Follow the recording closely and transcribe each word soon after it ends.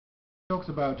Talked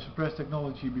about suppressed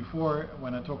technology before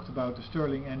when I talked about the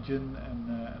Stirling engine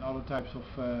and other types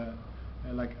of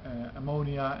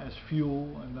ammonia as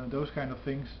fuel and those kind of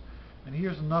things. And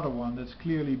here's another one that's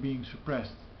clearly being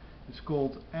suppressed. It's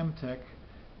called AMTEC.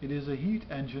 It is a heat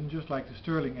engine just like the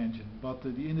Stirling engine, but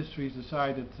the industries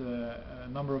decided a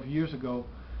number of years ago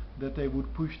that they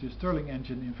would push the Stirling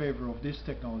engine in favor of this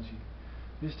technology.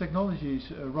 This technology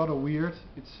is rather weird.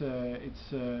 It's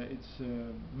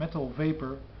metal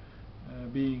vapor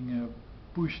being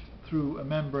pushed through a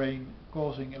membrane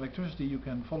causing electricity. You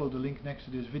can follow the link next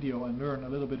to this video and learn a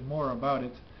little bit more about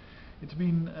it. It's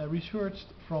been researched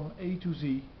from A to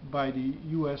Z by the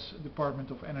US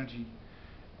Department of Energy,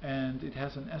 and it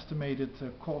has an estimated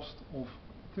cost of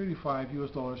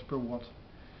 $35 per watt.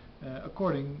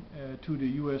 According to the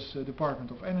US Department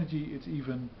of Energy, it's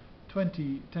even 10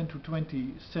 to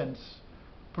 20 cents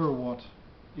per watt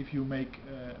if you make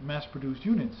mass-produced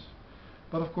units.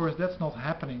 But of course that's not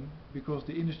happening because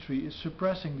the industry is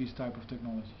suppressing these type of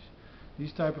technologies.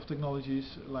 These type of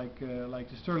technologies like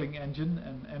the Stirling engine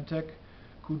and AMTEC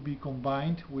could be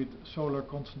combined with solar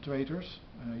concentrators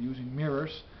using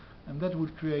mirrors, and that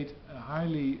would create a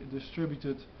highly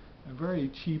distributed, a very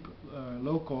cheap,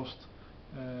 low-cost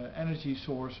energy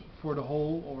source for the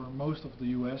whole or most of the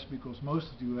US, because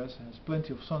most of the US has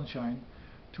plenty of sunshine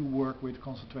to work with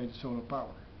concentrated solar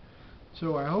power.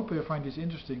 So I hope you find this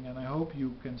interesting, and I hope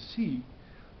you can see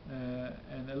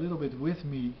and a little bit with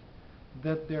me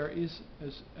that there is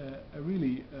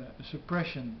really a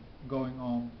suppression going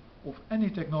on of any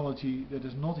technology that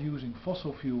is not using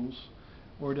fossil fuels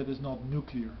or that is not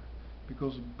nuclear,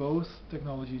 because both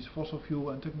technologies, fossil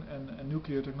fuel and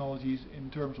nuclear technologies, in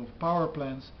terms of power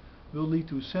plants, will lead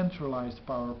to centralized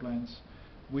power plants,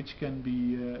 which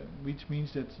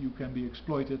means that you can be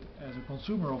exploited as a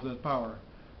consumer of that power,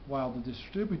 while the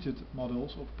distributed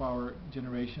models of power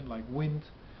generation like wind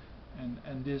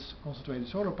and this concentrated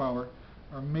solar power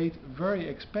are made very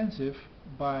expensive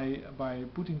by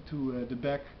putting to the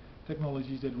back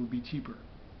technologies that will be cheaper.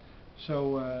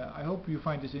 So I hope you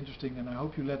find this interesting, and I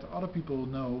hope you let other people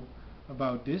know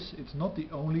about this. It's not the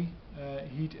only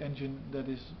heat engine that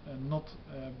is not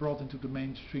brought into the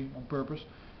mainstream on purpose.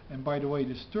 And by the way,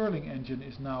 the Stirling engine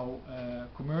is now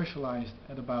commercialized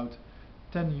at about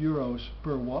 10 euros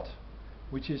per watt,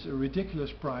 which is a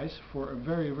ridiculous price for a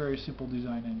very simple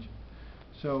design engine.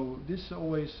 So this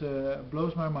always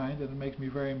blows my mind, and it makes me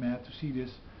very mad to see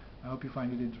this. I hope you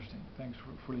find it interesting. Thanks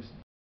for listening.